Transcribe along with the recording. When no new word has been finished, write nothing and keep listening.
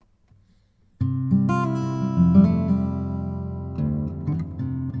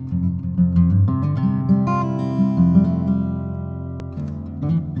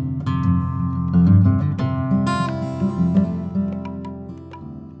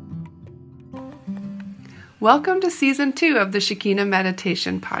Welcome to Season 2 of the Shekinah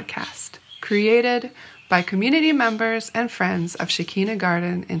Meditation Podcast, created by community members and friends of Shekinah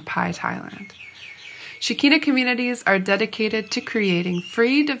Garden in Pai, Thailand. Shekinah communities are dedicated to creating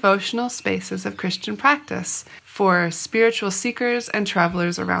free devotional spaces of Christian practice for spiritual seekers and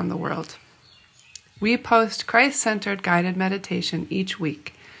travelers around the world. We post Christ-centered guided meditation each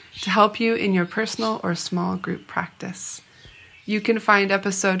week to help you in your personal or small group practice. You can find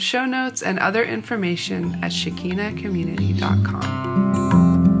episode show notes and other information at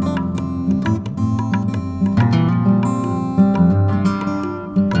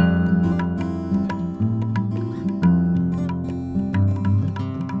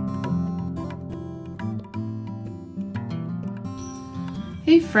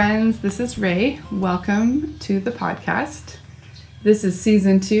Hey friends, this is Ray. Welcome to the podcast. This is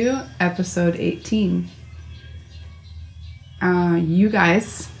Season 2, Episode 18. You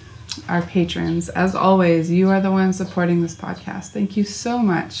guys are patrons. As always, you are the ones supporting this podcast. Thank you so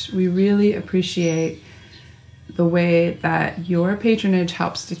much. We really appreciate the way that your patronage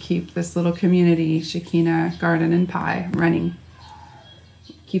helps to keep this little community, Shekinah Garden in Pai, running.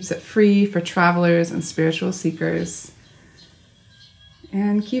 Keeps it free for travelers and spiritual seekers,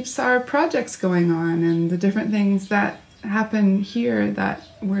 and keeps our projects going on and the different things that happen here that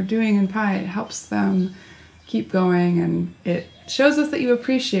we're doing in Pai. It helps them keep going, and it shows us that you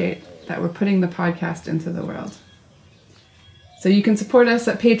appreciate that we're putting the podcast into the world. So you can support us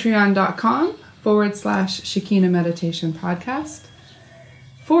at patreon.com/Shekinah Meditation Podcast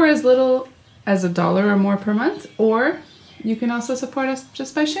for as little as $1 or more per month, or you can also support us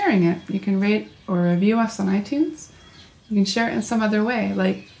just by sharing it. You can rate or review us on iTunes. You can share it in some other way,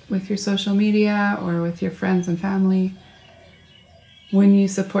 like with your social media or with your friends and family. When you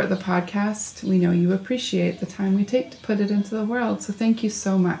support the podcast, we know you appreciate the time we take to put it into the world, so thank you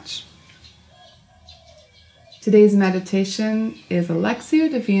so much. Today's meditation is a Lectio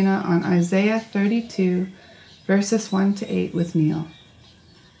Divina on Isaiah 32, verses 1 to 8 with Neil.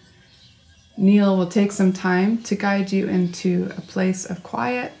 Neil will take some time to guide you into a place of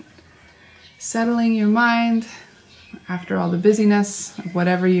quiet, settling your mind after all the busyness of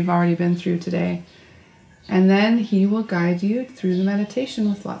whatever you've already been through today. And then he will guide you through the meditation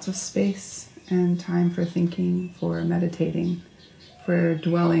with lots of space and time for thinking, for meditating, for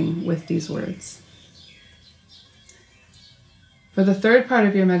dwelling with these words. For the third part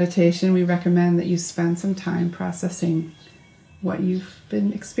of your meditation, we recommend that you spend some time processing what you've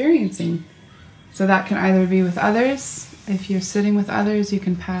been experiencing. So that can either be with others. If you're sitting with others, you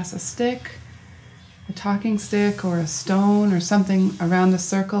can pass a stick, a talking stick, or a stone, or something around the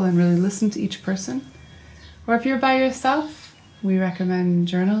circle and really listen to each person. Or if you're by yourself, we recommend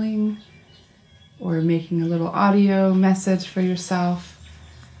journaling or making a little audio message for yourself.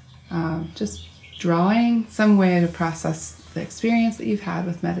 Just drawing some way to process the experience that you've had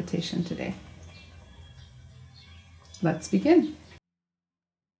with meditation today. Let's begin.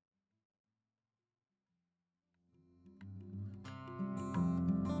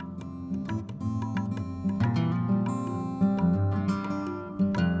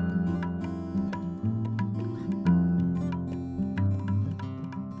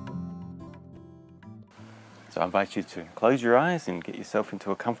 So I invite you to close your eyes and get yourself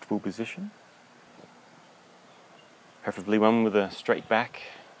into a comfortable position. Preferably one with a straight back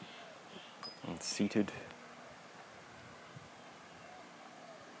and seated.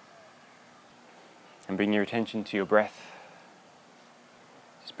 And bring your attention to your breath.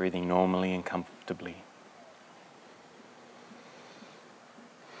 Just breathing normally and comfortably.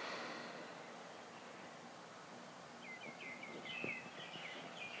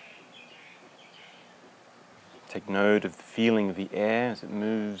 Take note of the feeling of the air as it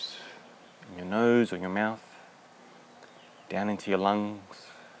moves in your nose or your mouth, down into your lungs,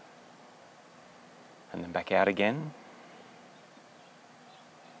 and then back out again.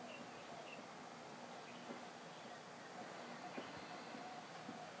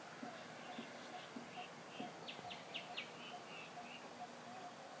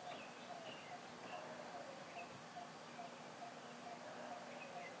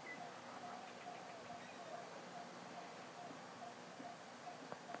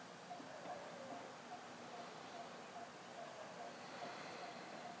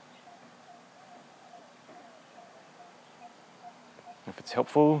 If it's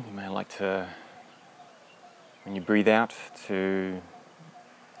helpful, you may like to, when you breathe out, to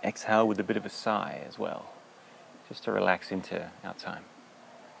exhale with a bit of a sigh as well, just to relax into our time.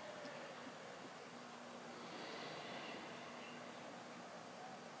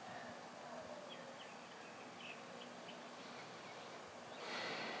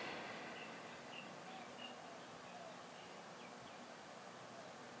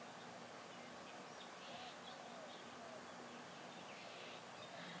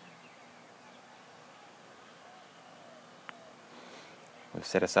 We've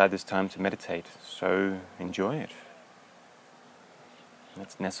set aside this time to meditate, so enjoy it.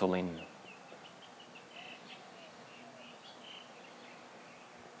 Let's nestle in.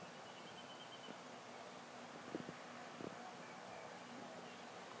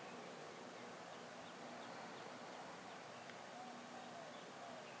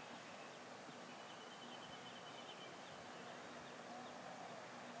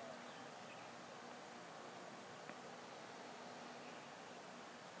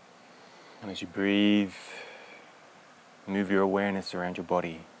 And as you breathe, move your awareness around your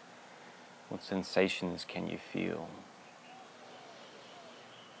body. What sensations can you feel?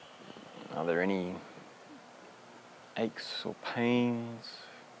 Are there any aches or pains?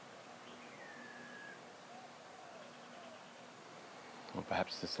 Or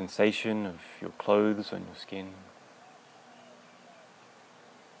perhaps the sensation of your clothes on your skin?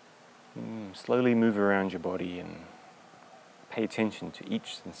 Slowly move around your body and pay attention to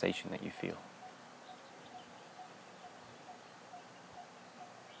each sensation that you feel.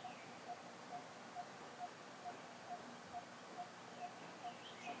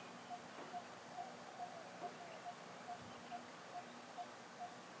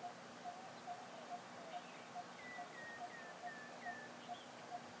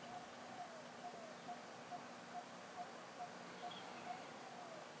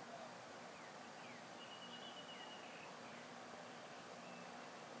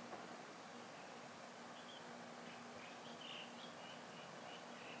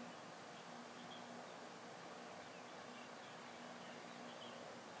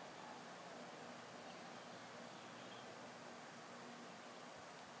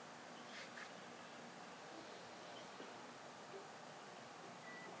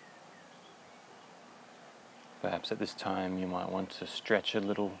 Perhaps at this time you might want to stretch a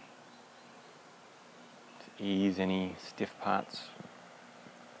little to ease any stiff parts,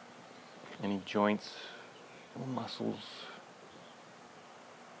 any joints or muscles.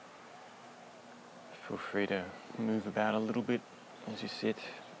 Feel free to move about a little bit as you sit.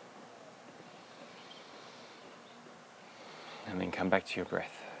 And then come back to your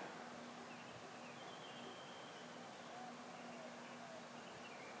breath.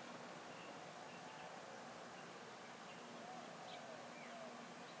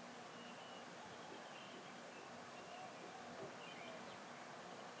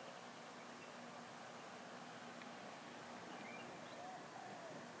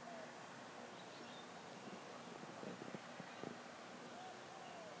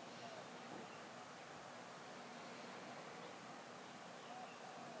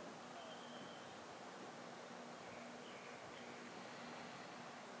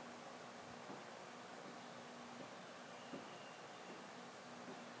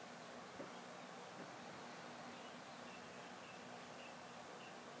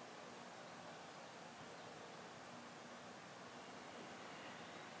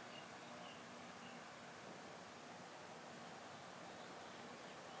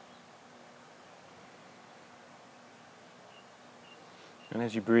 And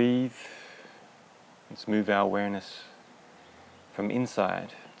as you breathe, let's move our awareness from inside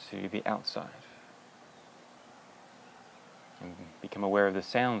to the outside and become aware of the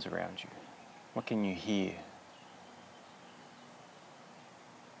sounds around you. What can you hear?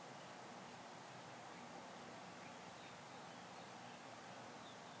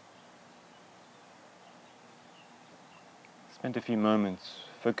 Spend a few moments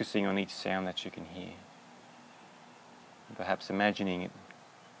focusing on each sound that you can hear, and perhaps imagining it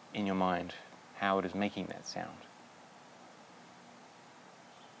in your mind how it is making that sound.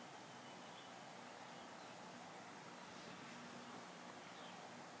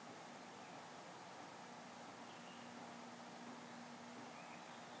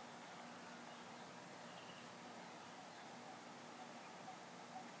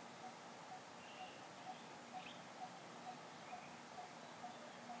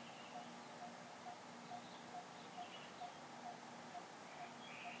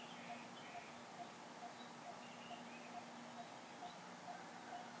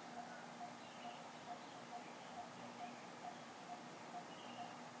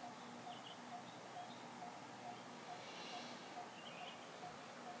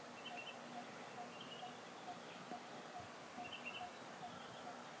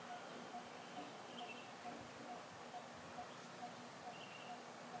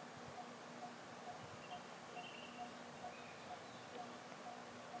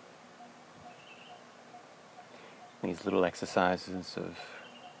 These little exercises of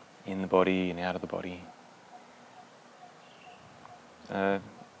in the body and out of the body to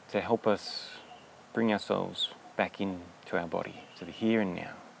help us bring ourselves back into our body, to the here and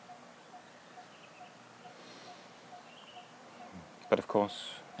now. But of course,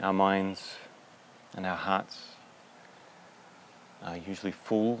 our minds and our hearts are usually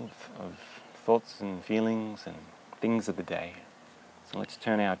full of thoughts and feelings and things of the day. So let's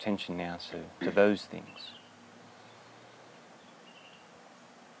turn our attention now to those things.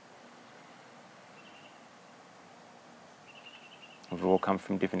 We've all come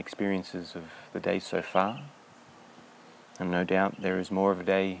from different experiences of the day so far, and no doubt there is more of a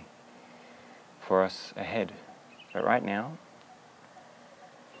day for us ahead. But right now,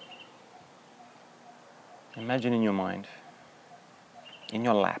 imagine in your mind, in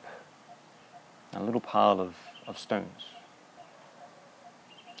your lap, a little pile of stones,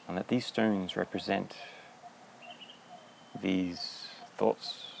 and that these stones represent these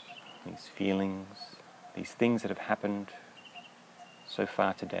thoughts, these feelings, these things that have happened so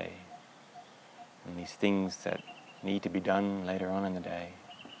far today, and these things that need to be done later on in the day.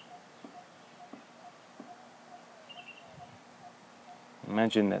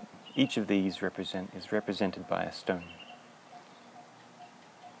 Imagine that each of these is represented by a stone.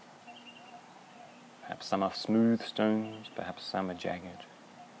 Perhaps some are smooth stones, perhaps some are jagged,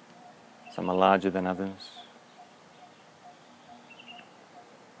 some are larger than others.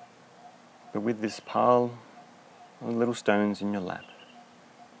 But with this pile of little stones in your lap,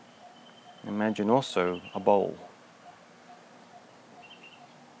 imagine also a bowl.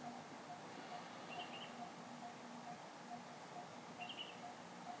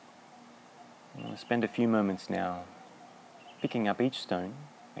 We'll spend a few moments now picking up each stone,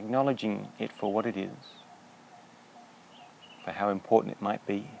 acknowledging it for what it is, for how important it might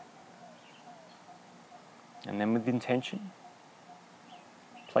be. And then with intention,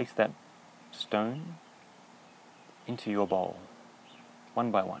 place that stone into your bowl,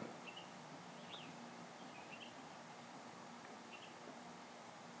 one by one.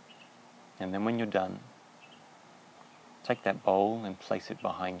 And then when you're done, take that bowl and place it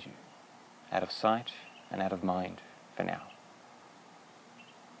behind you, out of sight and out of mind for now.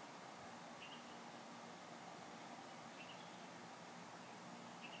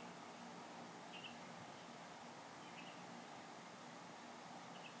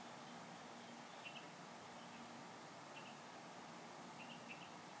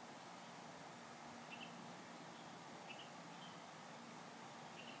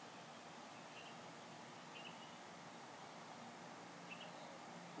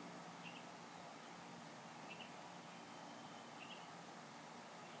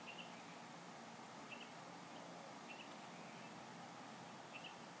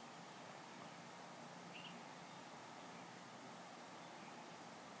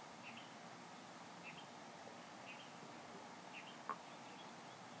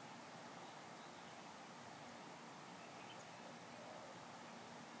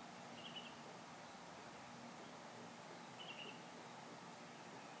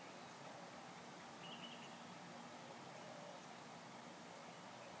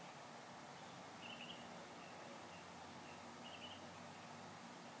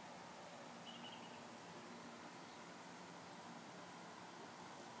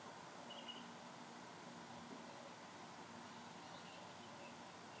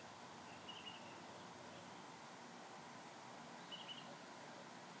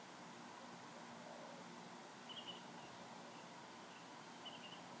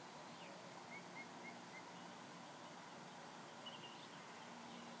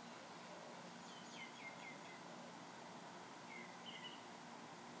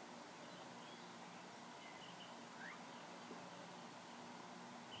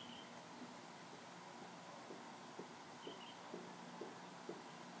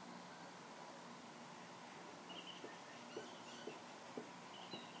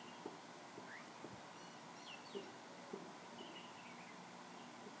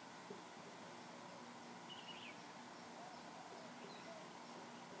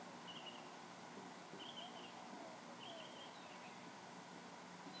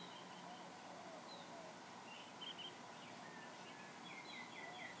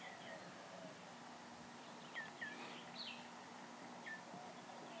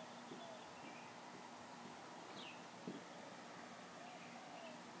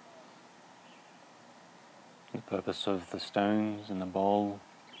 The purpose of the stones in the bowl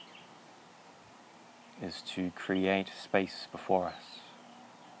is to create space before us.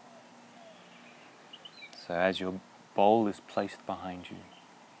 So as your bowl is placed behind you,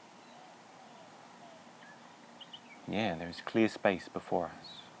 there is clear space before us.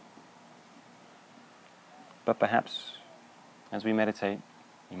 But perhaps as we meditate,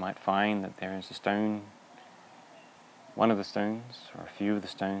 you might find that there is a stone one of the stones or a few of the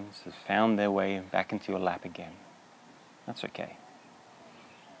stones has found their way back into your lap again, that's okay.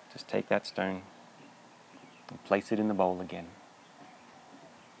 Just take that stone and place it in the bowl again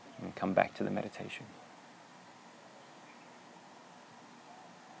and come back to the meditation.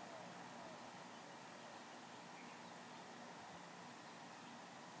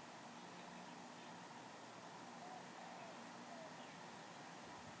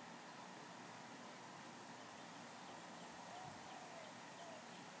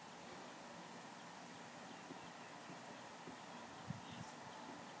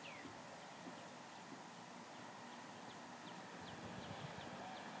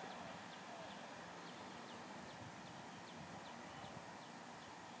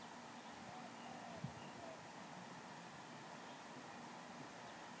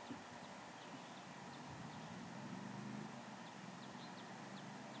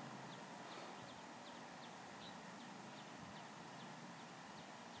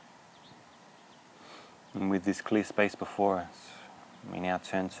 And with this clear space before us, we now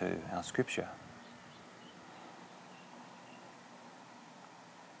turn to our scripture.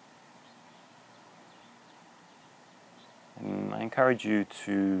 And I encourage you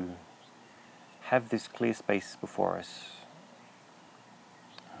to have this clear space before us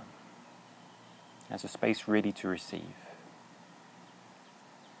as a space ready to receive.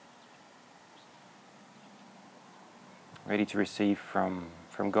 Ready to receive from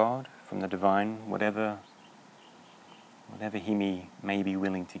God, from the divine, whatever He may be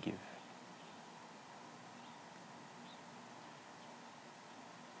willing to give.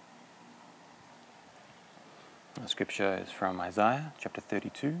 The scripture is from Isaiah chapter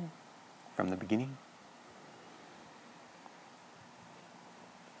 32, from the beginning.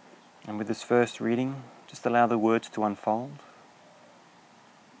 And with this first reading, just allow the words to unfold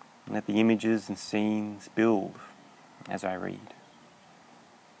and let the images and scenes build as I read.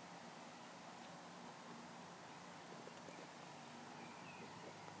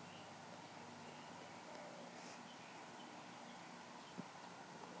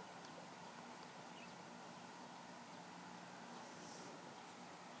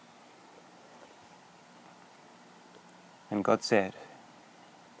 And God said,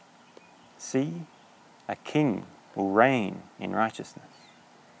 "See, a king will reign in righteousness,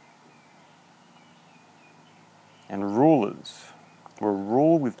 and rulers will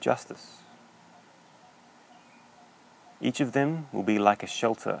rule with justice. Each of them will be like a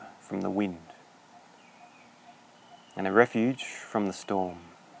shelter from the wind, and a refuge from the storm,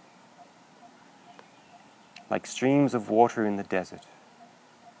 like streams of water in the desert,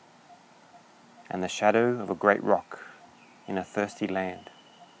 and the shadow of a great rock in a thirsty land.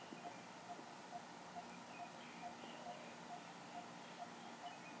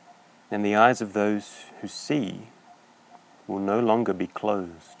 Then the eyes of those who see will no longer be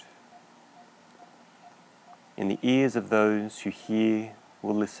closed, and the ears of those who hear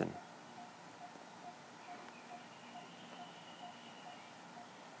will listen.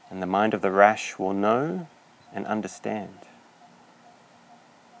 And the mind of the rash will know and understand,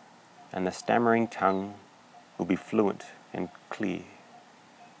 and the stammering tongue will be fluent and clear.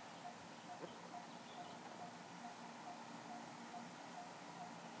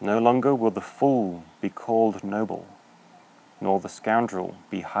 No longer will the fool be called noble, nor the scoundrel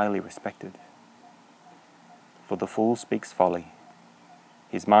be highly respected. For the fool speaks folly,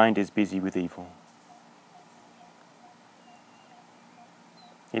 his mind is busy with evil.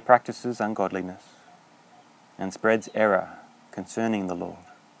 He practices ungodliness and spreads error concerning the Lord.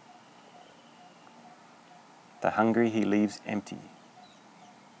 The hungry he leaves empty,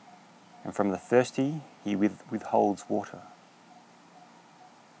 and from the thirsty he withholds water.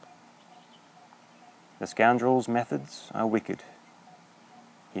 The scoundrel's methods are wicked.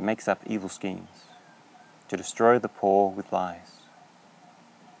 He makes up evil schemes to destroy the poor with lies.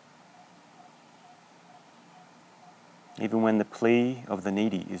 Even when the plea of the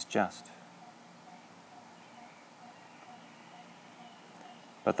needy is just.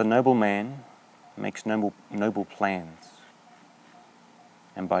 But the noble man makes noble plans,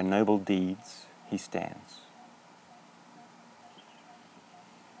 and by noble deeds he stands.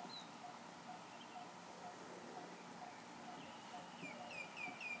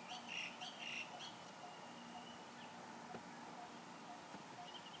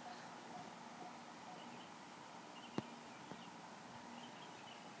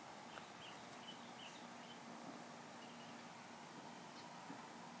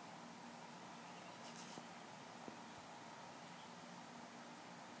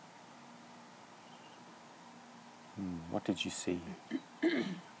 What did you see?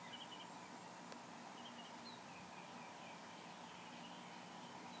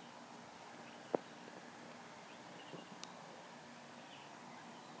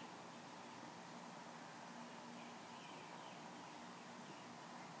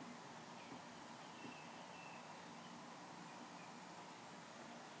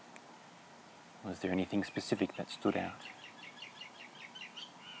 Was there anything specific that stood out?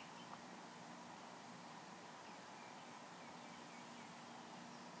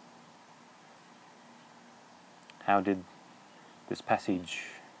 How did this passage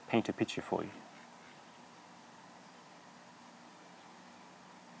paint a picture for you?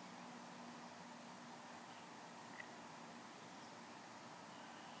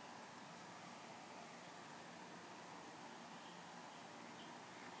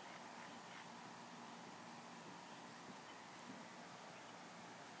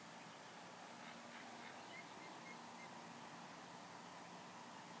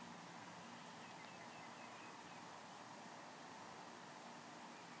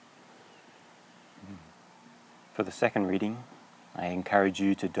 For the second reading, I encourage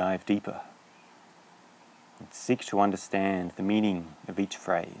you to dive deeper and seek to understand the meaning of each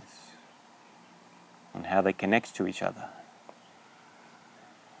phrase and how they connect to each other.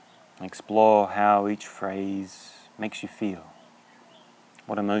 Explore how each phrase makes you feel.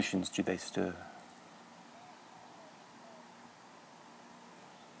 What emotions do they stir?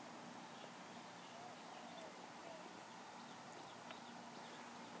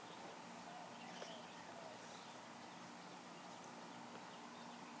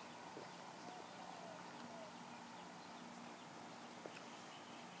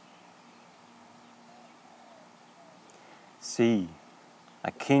 See,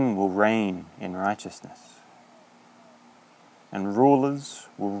 a king will reign in righteousness, and rulers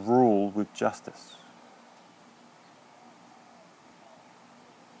will rule with justice.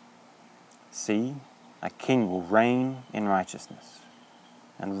 See, a king will reign in righteousness,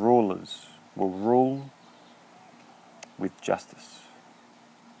 and rulers will rule with justice.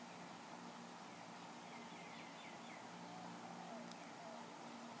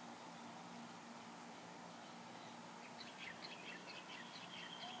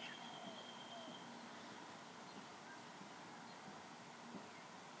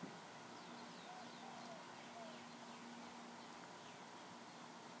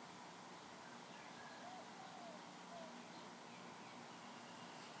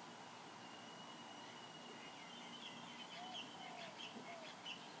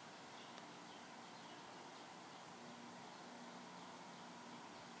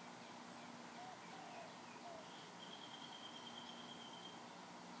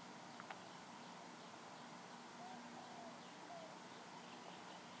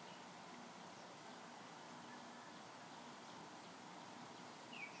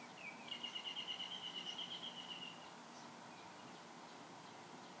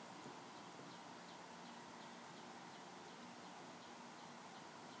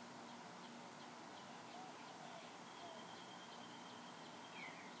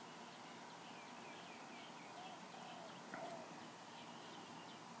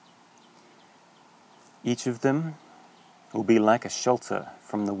 Each of them will be like a shelter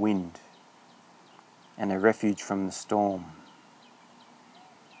from the wind and a refuge from the storm,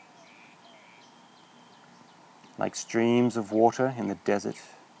 like streams of water in the desert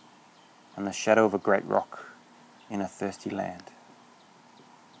and the shadow of a great rock in a thirsty land.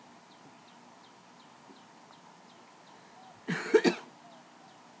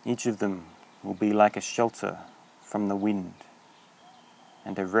 Each of them will be like a shelter from the wind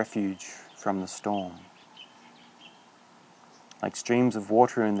and a refuge from the storm, like streams of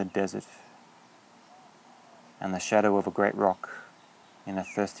water in the desert and the shadow of a great rock in a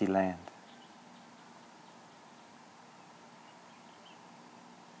thirsty land.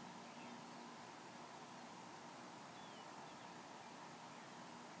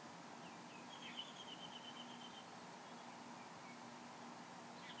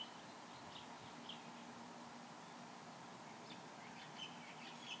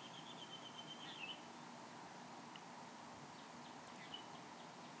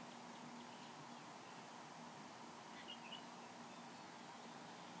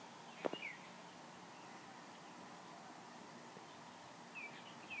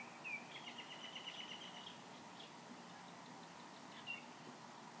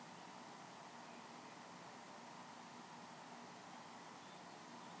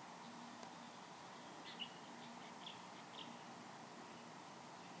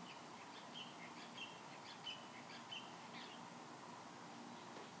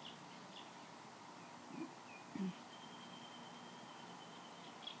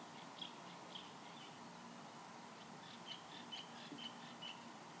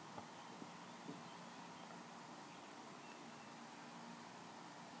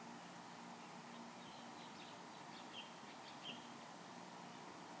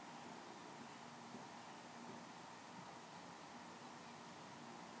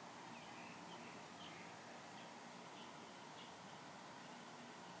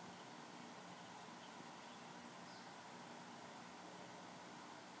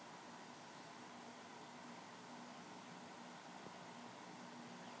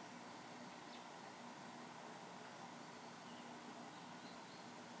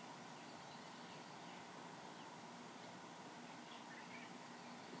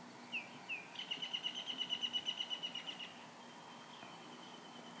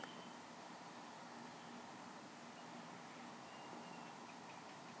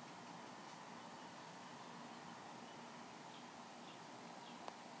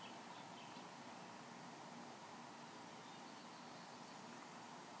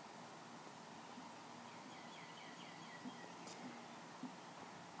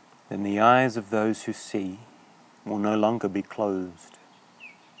 then the eyes of those who see will no longer be closed,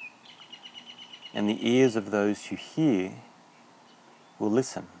 and the ears of those who hear will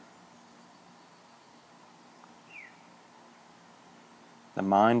listen. The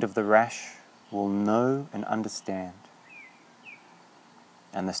mind of the rash will know and understand,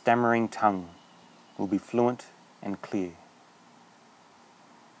 and the stammering tongue will be fluent and clear.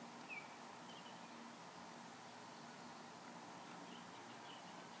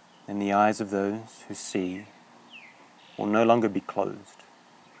 Then the eyes of those who see will no longer be closed,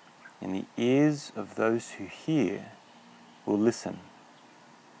 and the ears of those who hear will listen.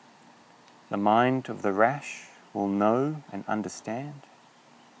 The mind of the rash will know and understand,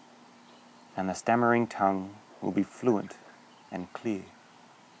 and the stammering tongue will be fluent and clear.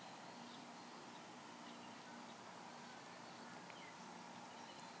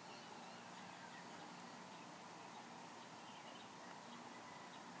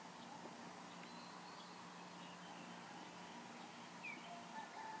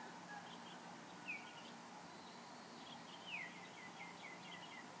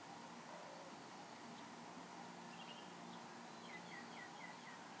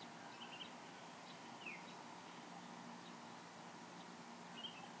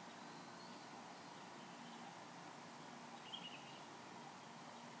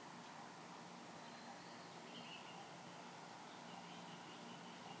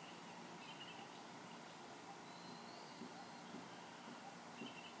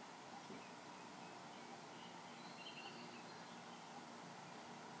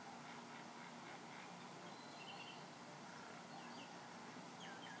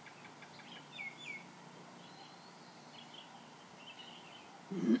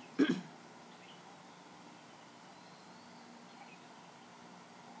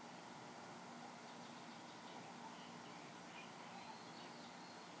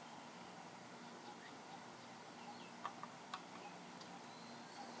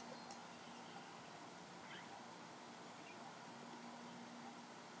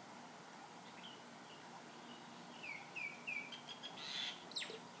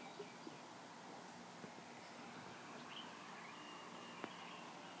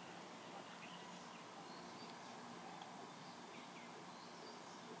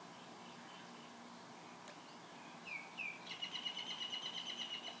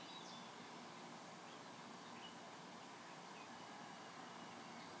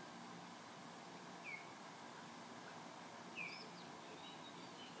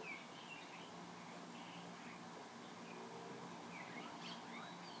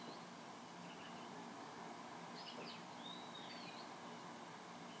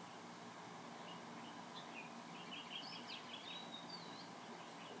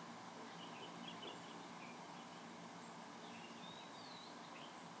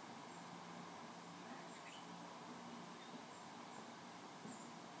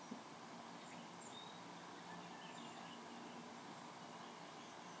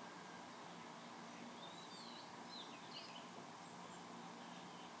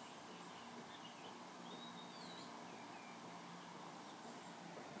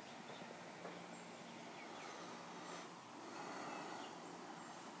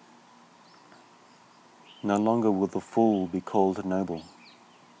 No longer will the fool be called noble,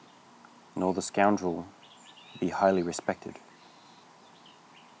 nor the scoundrel be highly respected.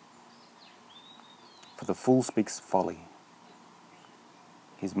 For the fool speaks folly.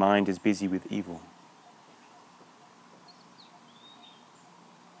 His mind is busy with evil.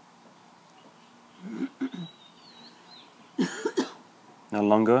 No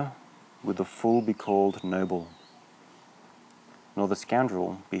longer will the fool be called noble, nor the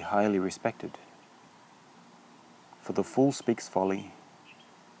scoundrel be highly respected. For the fool speaks folly.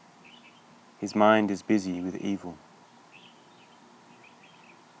 His mind is busy with evil.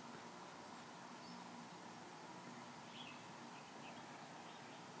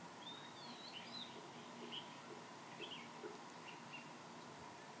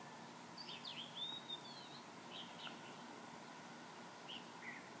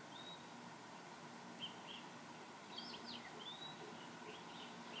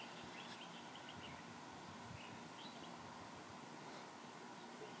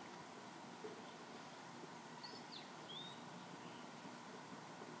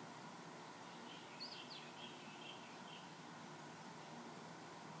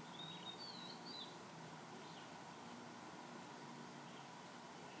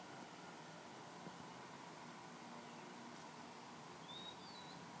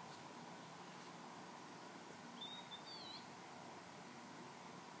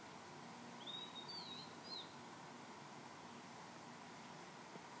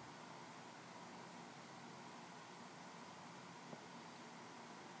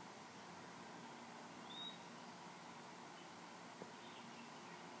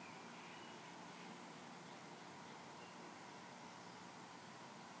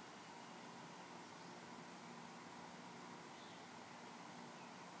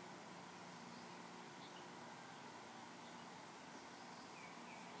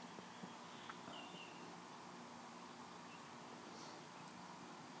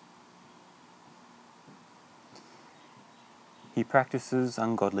 He practices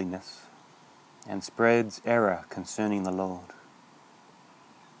ungodliness and spreads error concerning the Lord.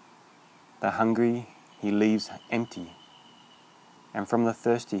 The hungry he leaves empty, and from the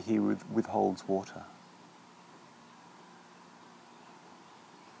thirsty he withholds water.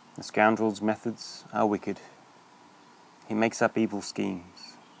 The scoundrel's methods are wicked. He makes up evil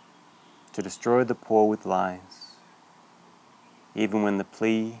schemes to destroy the poor with lies, even when the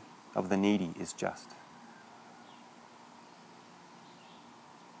plea of the needy is just.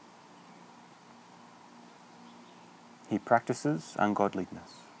 He practices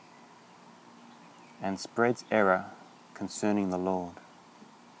ungodliness and spreads error concerning the Lord.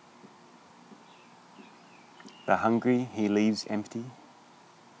 The hungry he leaves empty,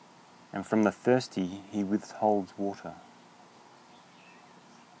 and from the thirsty he withholds water.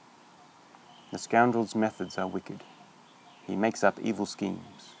 The scoundrel's methods are wicked. He makes up evil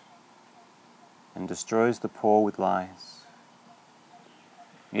schemes and destroys the poor with lies,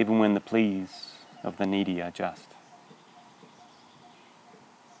 even when the pleas of the needy are just.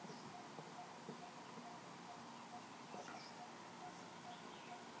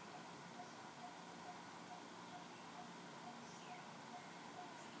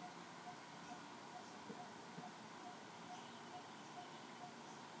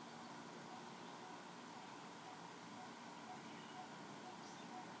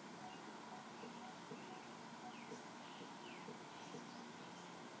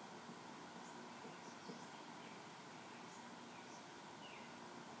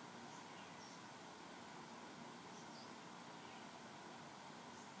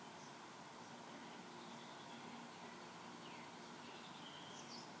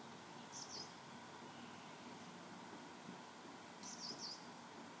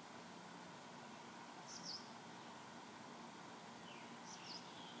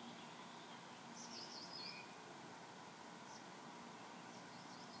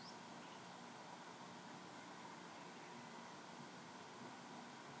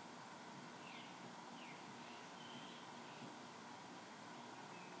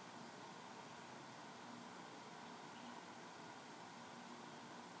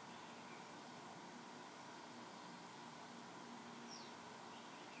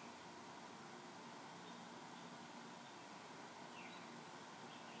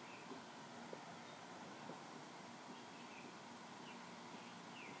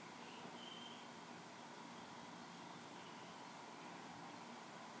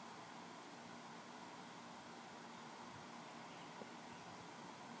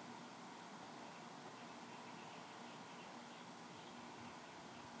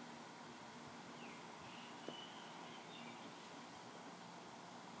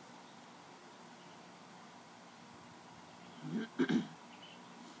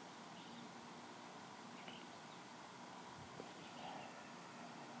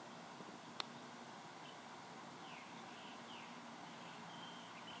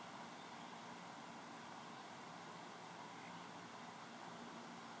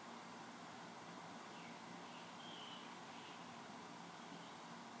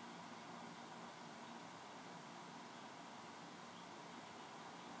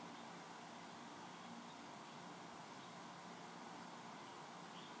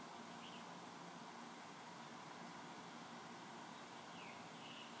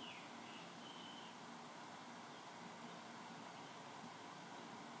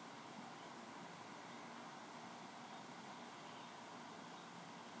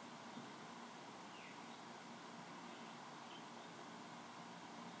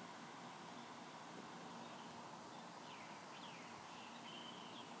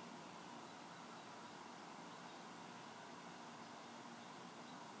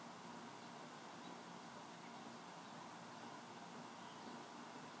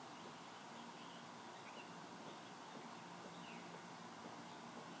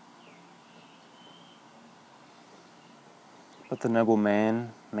 But the noble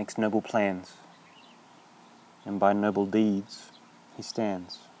man makes noble plans, and by noble deeds he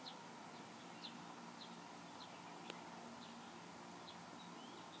stands.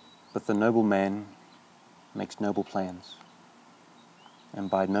 But the noble man makes noble plans, and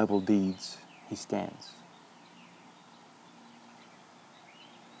by noble deeds he stands.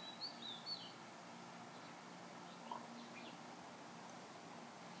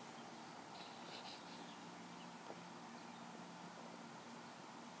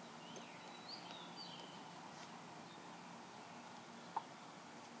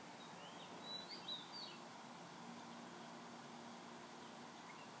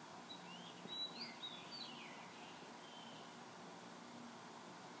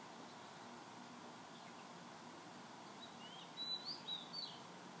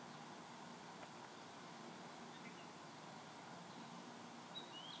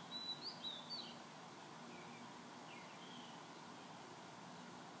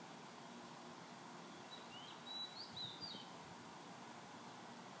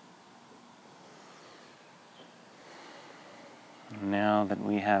 now that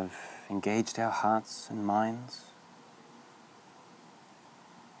we have engaged our hearts and minds,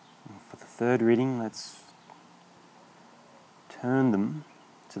 and for the third reading, let's turn them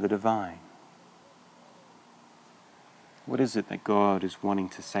to the divine. What is it that God is wanting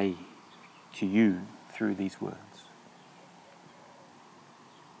to say to you through these words?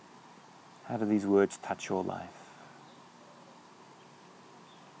 How do these words touch your life?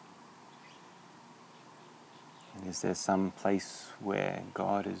 And is there some place where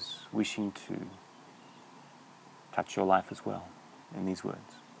God is wishing to touch your life as well in these words?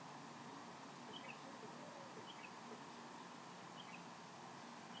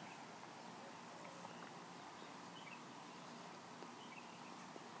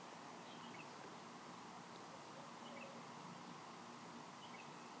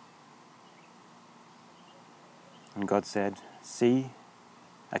 And God said, "See,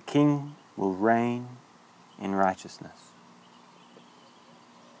 a king will reign in righteousness."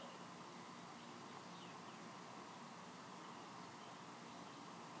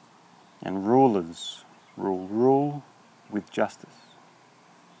 And rulers will rule with justice.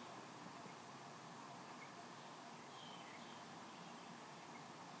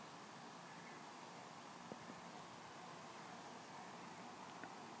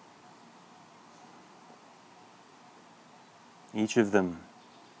 Each of them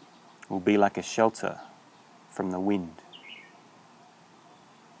will be like a shelter from the wind.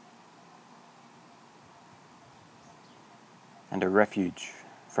 And a refuge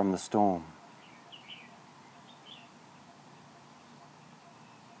from the storm.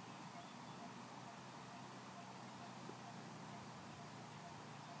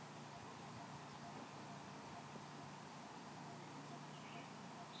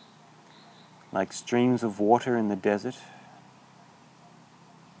 Like streams of water in the desert,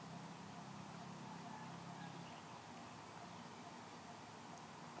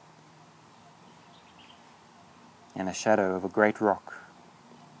 and a shadow of a great rock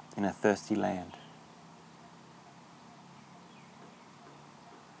in a thirsty land.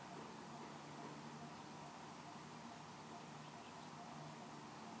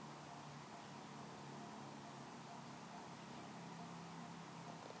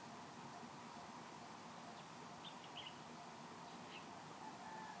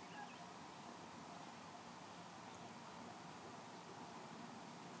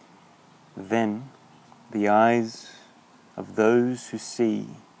 Then the eyes of those who see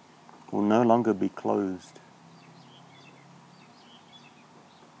will no longer be closed.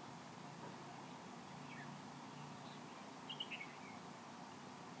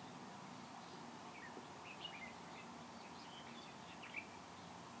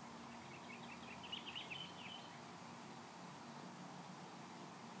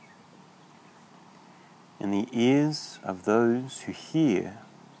 And the ears of those who hear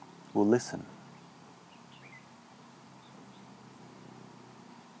will listen.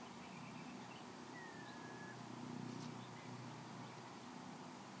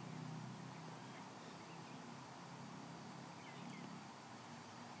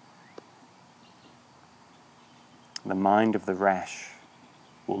 The mind of the rash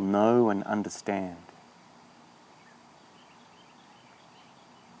will know and understand.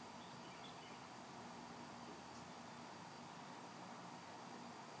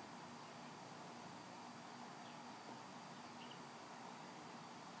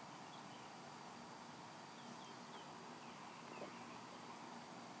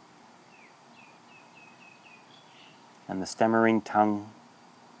 And the stammering tongue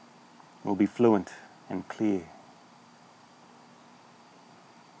will be fluent and clear.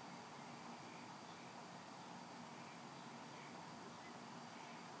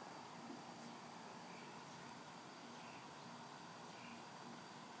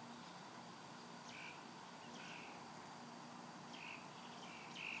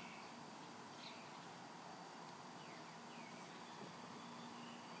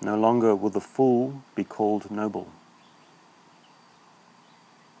 No longer will the fool be called noble,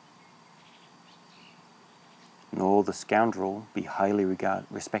 nor the scoundrel be highly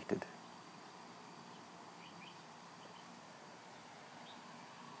respected.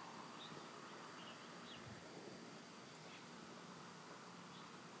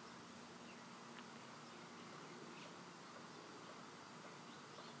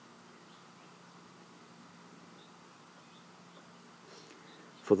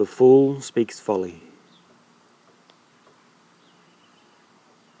 For the fool speaks folly.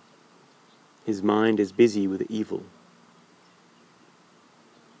 His mind is busy with evil.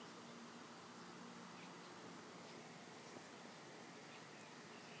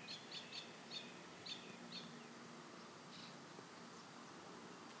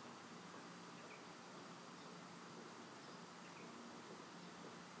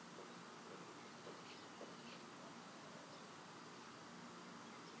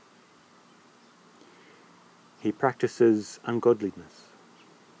 he practices ungodliness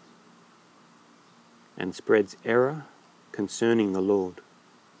and spreads error concerning the Lord.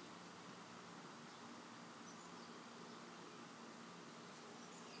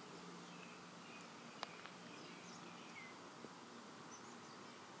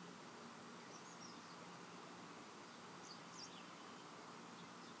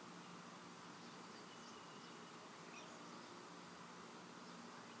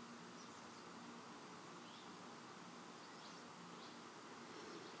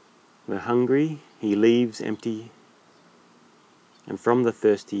 The hungry he leaves empty, and from the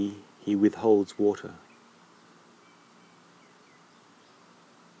thirsty he withholds water.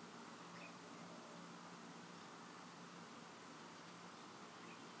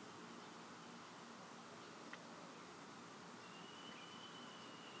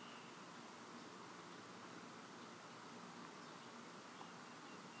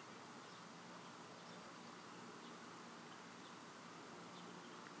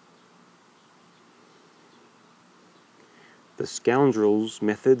 The scoundrel's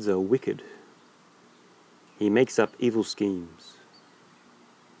methods are wicked. He makes up evil schemes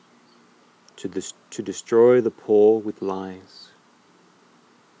to destroy the poor with lies,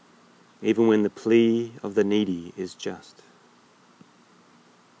 even when the plea of the needy is just.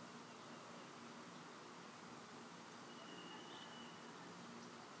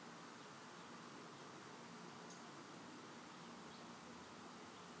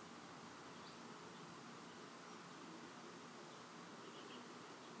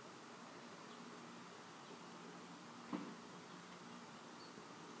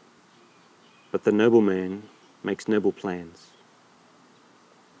 But the noble man makes noble plans,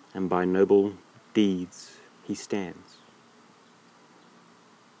 and by noble deeds he stands.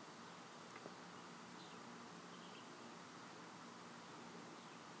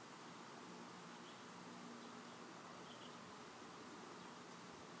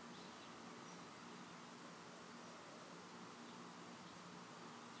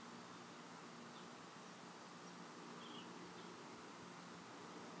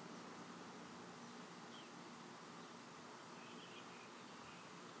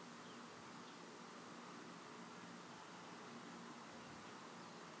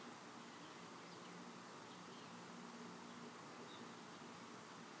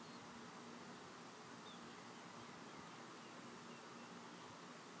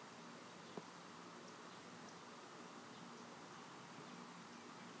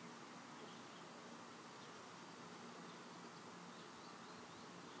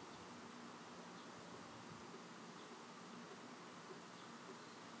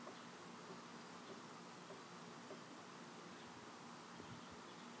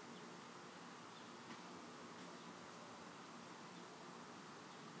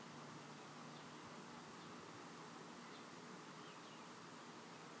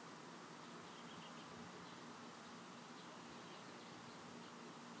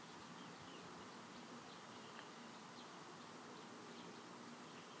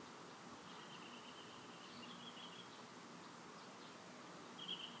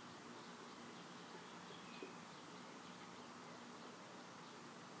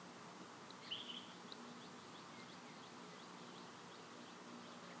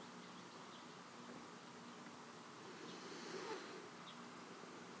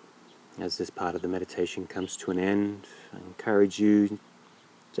 As this part of the meditation comes to an end, I encourage you,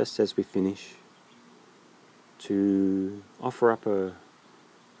 just as we finish, to offer up a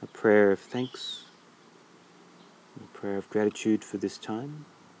prayer of thanks, a prayer of gratitude for this time,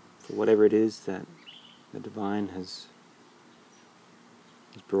 for whatever it is that the Divine has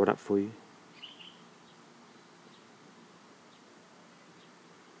brought up for you.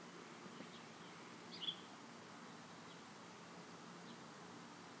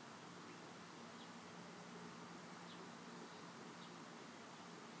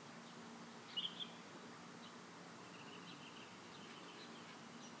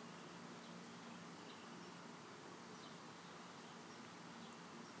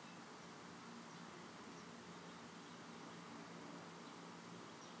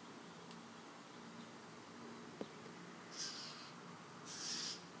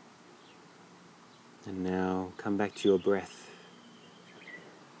 And now come back to your breath.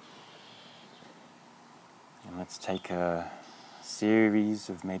 And let's take a series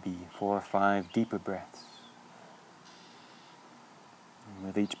of maybe 4 or 5 deeper breaths. And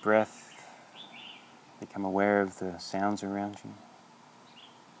with each breath, become aware of the sounds around you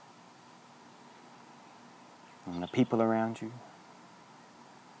and the people around you.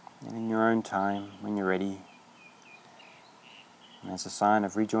 And in your own time, when you're ready, and as a sign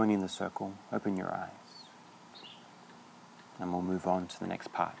of rejoining the circle, open your eyes. and we'll move on to the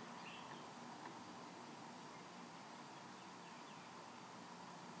next part.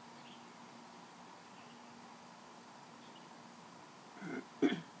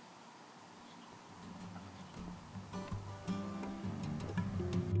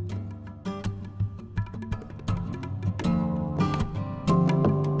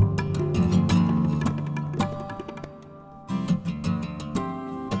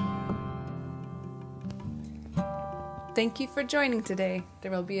 Thank you for joining today.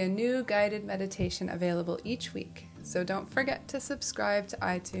 There will be a new guided meditation available each week, so don't forget to subscribe to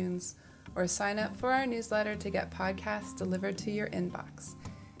iTunes or sign up for our newsletter to get podcasts delivered to your inbox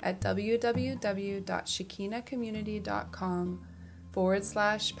at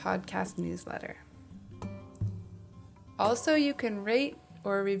www.shekinahcommunity.com/podcast newsletter. Also, you can rate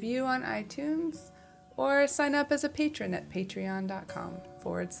or review on iTunes or sign up as a patron at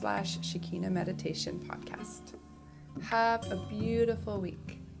patreon.com/Shekinah Meditation Podcast. Have a beautiful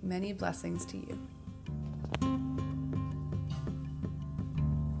week. Many blessings to you.